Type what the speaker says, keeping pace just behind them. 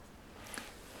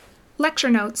Lecture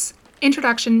Notes,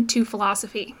 Introduction to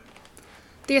Philosophy.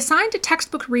 The assigned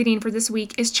textbook reading for this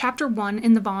week is Chapter 1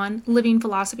 in the Vaughan Living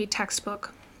Philosophy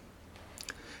textbook.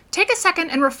 Take a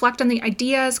second and reflect on the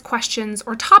ideas, questions,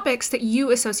 or topics that you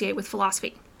associate with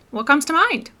philosophy. What comes to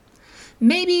mind?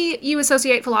 Maybe you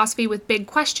associate philosophy with big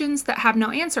questions that have no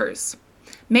answers.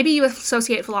 Maybe you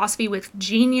associate philosophy with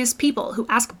genius people who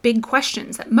ask big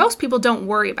questions that most people don't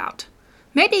worry about.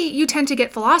 Maybe you tend to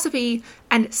get philosophy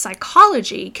and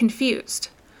psychology confused.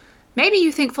 Maybe you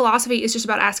think philosophy is just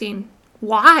about asking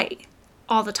why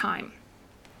all the time.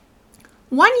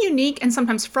 One unique and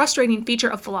sometimes frustrating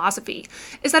feature of philosophy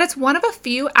is that it's one of a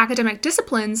few academic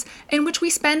disciplines in which we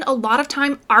spend a lot of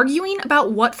time arguing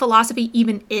about what philosophy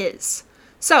even is.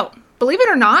 So, believe it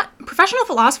or not, professional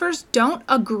philosophers don't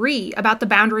agree about the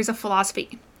boundaries of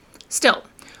philosophy. Still,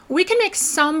 we can make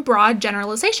some broad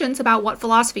generalizations about what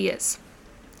philosophy is.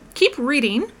 Keep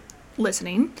reading,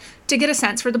 listening, to get a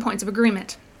sense for the points of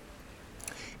agreement.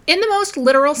 In the most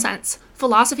literal sense,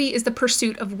 philosophy is the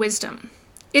pursuit of wisdom.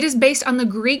 It is based on the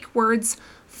Greek words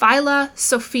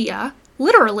philosophia,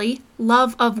 literally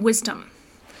love of wisdom.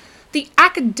 The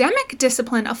academic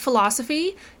discipline of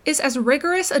philosophy is as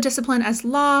rigorous a discipline as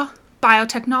law,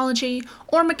 biotechnology,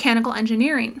 or mechanical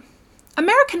engineering.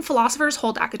 American philosophers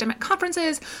hold academic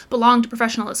conferences, belong to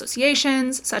professional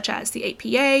associations, such as the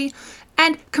APA,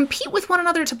 and compete with one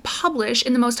another to publish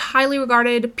in the most highly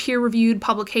regarded peer-reviewed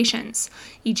publications,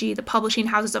 e.g. the publishing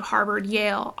houses of Harvard,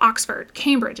 Yale, Oxford,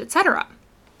 Cambridge, etc.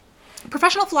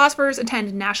 Professional philosophers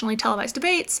attend nationally televised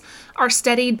debates, are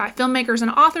studied by filmmakers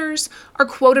and authors, are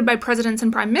quoted by presidents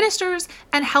and prime ministers,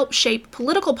 and help shape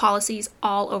political policies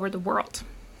all over the world.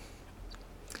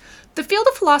 The field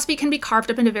of philosophy can be carved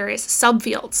up into various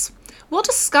subfields. We'll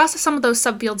discuss some of those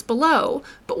subfields below,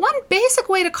 but one basic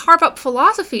way to carve up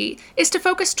philosophy is to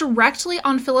focus directly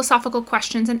on philosophical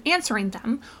questions and answering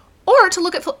them, or to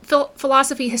look at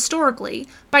philosophy historically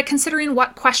by considering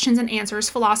what questions and answers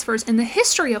philosophers in the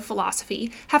history of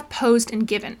philosophy have posed and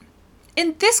given.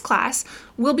 In this class,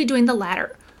 we'll be doing the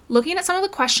latter, looking at some of the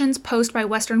questions posed by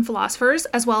Western philosophers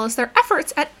as well as their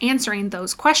efforts at answering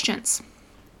those questions.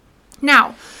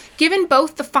 Now, given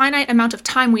both the finite amount of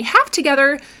time we have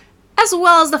together, as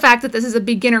well as the fact that this is a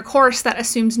beginner course that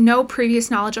assumes no previous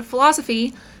knowledge of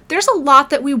philosophy, there's a lot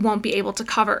that we won't be able to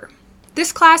cover.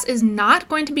 This class is not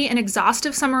going to be an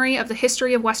exhaustive summary of the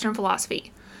history of Western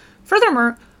philosophy.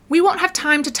 Furthermore, we won't have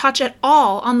time to touch at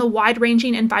all on the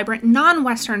wide-ranging and vibrant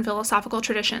non-Western philosophical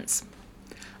traditions.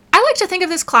 I like to think of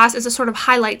this class as a sort of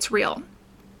highlights reel.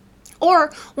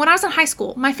 Or, when I was in high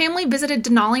school, my family visited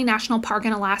Denali National Park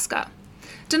in Alaska.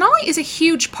 Denali is a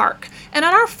huge park, and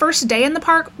on our first day in the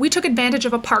park, we took advantage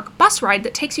of a park bus ride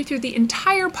that takes you through the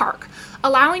entire park,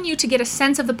 allowing you to get a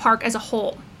sense of the park as a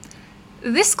whole.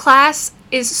 This class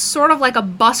is sort of like a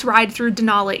bus ride through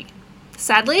Denali.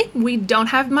 Sadly, we don't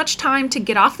have much time to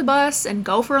get off the bus and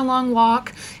go for a long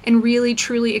walk and really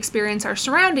truly experience our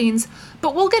surroundings,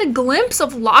 but we'll get a glimpse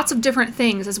of lots of different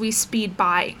things as we speed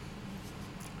by.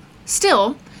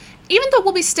 Still, even though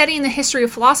we'll be studying the history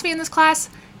of philosophy in this class,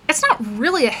 it's not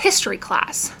really a history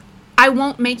class. I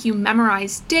won't make you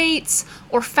memorize dates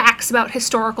or facts about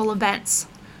historical events.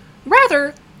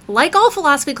 Rather, like all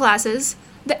philosophy classes,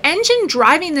 the engine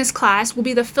driving this class will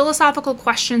be the philosophical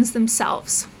questions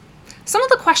themselves. Some of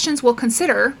the questions we'll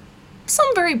consider, some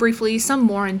very briefly, some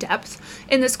more in depth,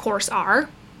 in this course are: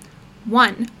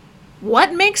 1.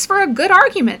 What makes for a good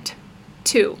argument?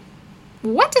 2.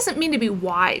 What does it mean to be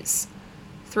wise?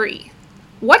 3.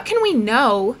 What can we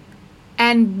know?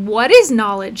 And what is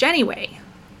knowledge anyway?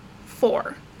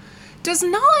 4. Does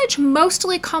knowledge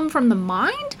mostly come from the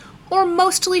mind or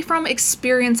mostly from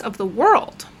experience of the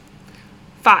world?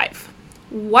 5.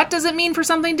 What does it mean for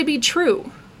something to be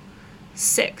true?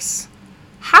 6.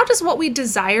 How does what we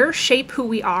desire shape who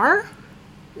we are?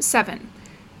 7.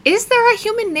 Is there a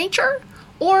human nature,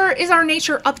 or is our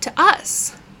nature up to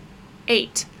us?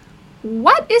 8.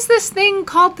 What is this thing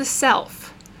called the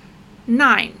self?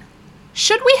 9.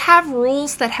 Should we have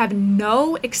rules that have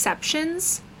no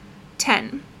exceptions?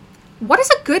 10. What is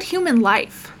a good human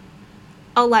life?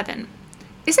 11.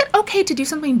 Is it okay to do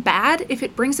something bad if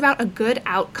it brings about a good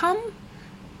outcome?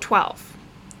 12.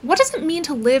 What does it mean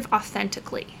to live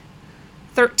authentically?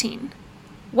 13.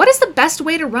 What is the best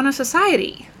way to run a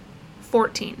society?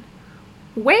 14.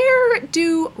 Where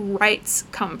do rights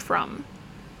come from?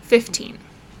 15.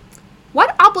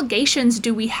 What obligations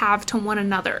do we have to one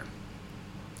another?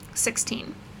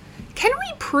 16. Can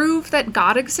we prove that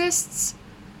God exists?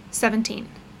 17.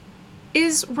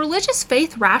 Is religious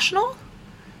faith rational?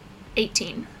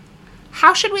 18.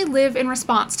 How should we live in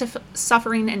response to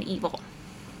suffering and evil?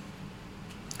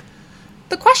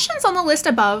 The questions on the list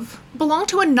above belong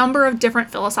to a number of different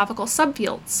philosophical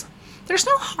subfields. There's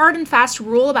no hard and fast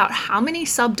rule about how many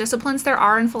subdisciplines there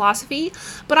are in philosophy,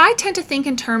 but I tend to think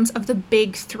in terms of the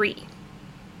big three: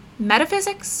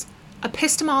 metaphysics,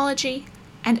 epistemology,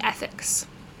 and ethics.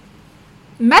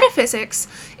 Metaphysics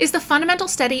is the fundamental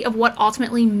study of what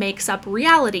ultimately makes up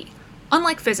reality,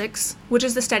 unlike physics, which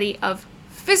is the study of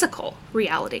physical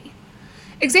reality.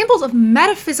 Examples of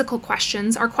metaphysical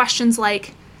questions are questions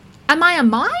like, am I a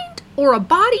mind or a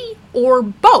body or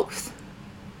both?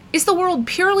 Is the world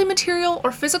purely material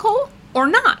or physical or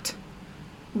not?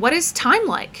 What is time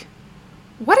like?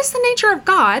 What is the nature of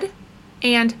God?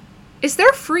 And is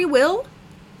there free will?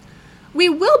 We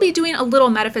will be doing a little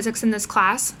metaphysics in this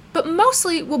class, but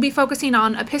mostly we'll be focusing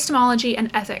on epistemology and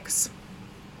ethics.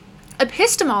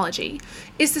 Epistemology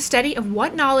is the study of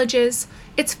what knowledge is,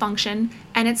 its function,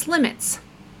 and its limits.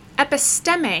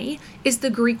 Episteme is the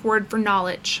Greek word for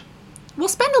knowledge. We'll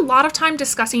spend a lot of time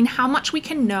discussing how much we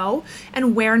can know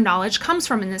and where knowledge comes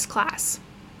from in this class.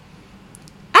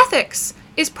 Ethics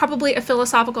is probably a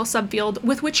philosophical subfield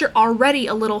with which you're already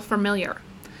a little familiar.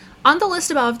 On the list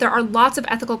above, there are lots of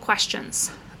ethical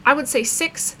questions. I would say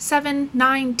 6, 7,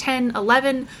 9, 10,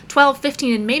 11, 12,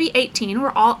 15, and maybe 18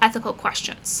 were all ethical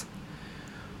questions.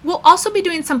 We'll also be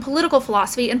doing some political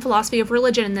philosophy and philosophy of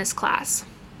religion in this class.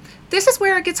 This is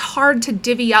where it gets hard to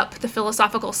divvy up the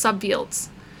philosophical subfields.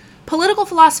 Political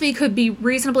philosophy could be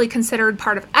reasonably considered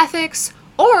part of ethics,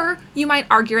 or you might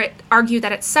argue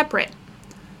that it's separate.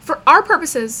 For our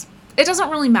purposes, it doesn't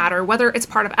really matter whether it's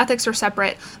part of ethics or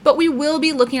separate, but we will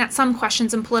be looking at some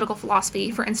questions in political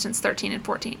philosophy, for instance 13 and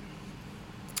 14.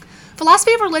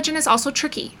 Philosophy of religion is also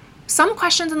tricky. Some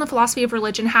questions in the philosophy of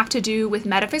religion have to do with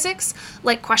metaphysics,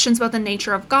 like questions about the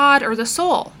nature of God or the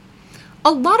soul.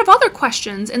 A lot of other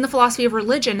questions in the philosophy of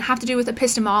religion have to do with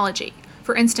epistemology,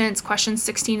 for instance, questions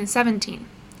 16 and 17.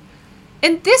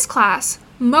 In this class,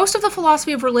 most of the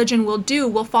philosophy of religion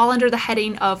will fall under the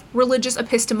heading of religious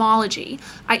epistemology,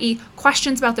 i.e.,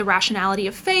 questions about the rationality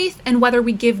of faith and whether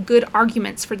we give good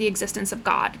arguments for the existence of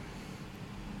God.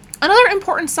 Another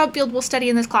important subfield we'll study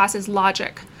in this class is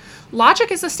logic.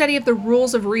 Logic is the study of the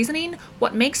rules of reasoning,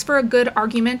 what makes for a good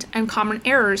argument, and common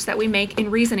errors that we make in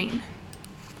reasoning.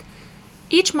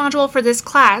 Each module for this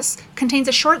class contains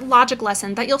a short logic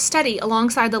lesson that you'll study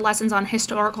alongside the lessons on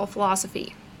historical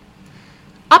philosophy.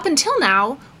 Up until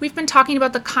now, we've been talking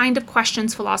about the kind of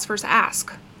questions philosophers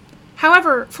ask.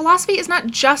 However, philosophy is not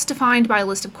just defined by a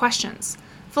list of questions.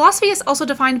 Philosophy is also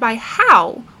defined by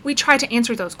how we try to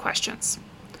answer those questions.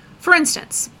 For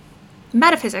instance,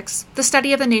 metaphysics, the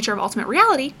study of the nature of ultimate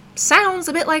reality, sounds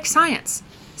a bit like science.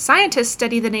 Scientists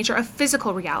study the nature of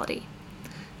physical reality.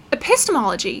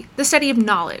 Epistemology, the study of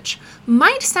knowledge,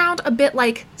 might sound a bit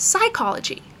like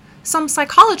psychology. Some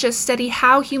psychologists study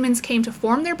how humans came to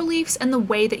form their beliefs and the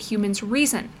way that humans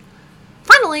reason.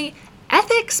 Finally,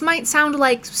 ethics might sound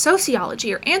like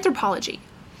sociology or anthropology.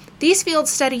 These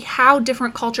fields study how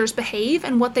different cultures behave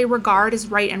and what they regard as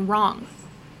right and wrong.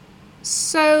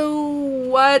 So,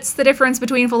 what's the difference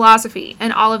between philosophy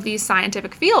and all of these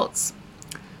scientific fields?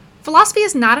 Philosophy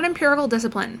is not an empirical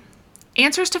discipline.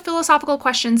 Answers to philosophical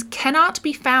questions cannot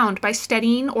be found by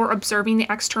studying or observing the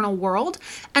external world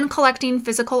and collecting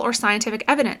physical or scientific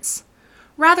evidence.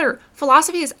 Rather,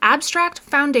 philosophy is abstract,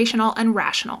 foundational, and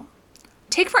rational.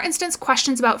 Take, for instance,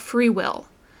 questions about free will.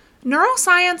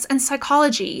 Neuroscience and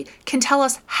psychology can tell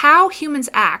us how humans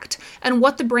act and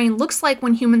what the brain looks like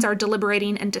when humans are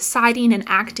deliberating and deciding and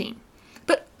acting.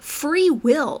 But free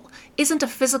will isn't a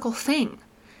physical thing.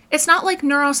 It's not like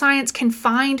neuroscience can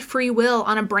find free will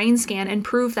on a brain scan and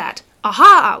prove that,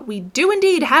 aha, we do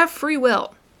indeed have free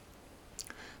will.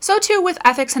 So too with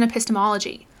ethics and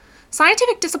epistemology.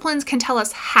 Scientific disciplines can tell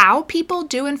us how people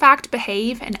do in fact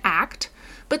behave and act,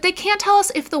 but they can't tell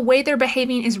us if the way they're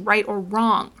behaving is right or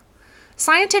wrong.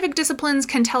 Scientific disciplines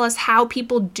can tell us how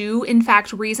people do in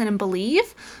fact reason and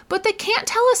believe, but they can't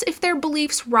tell us if their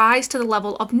beliefs rise to the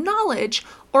level of knowledge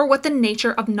or what the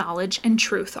nature of knowledge and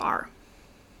truth are.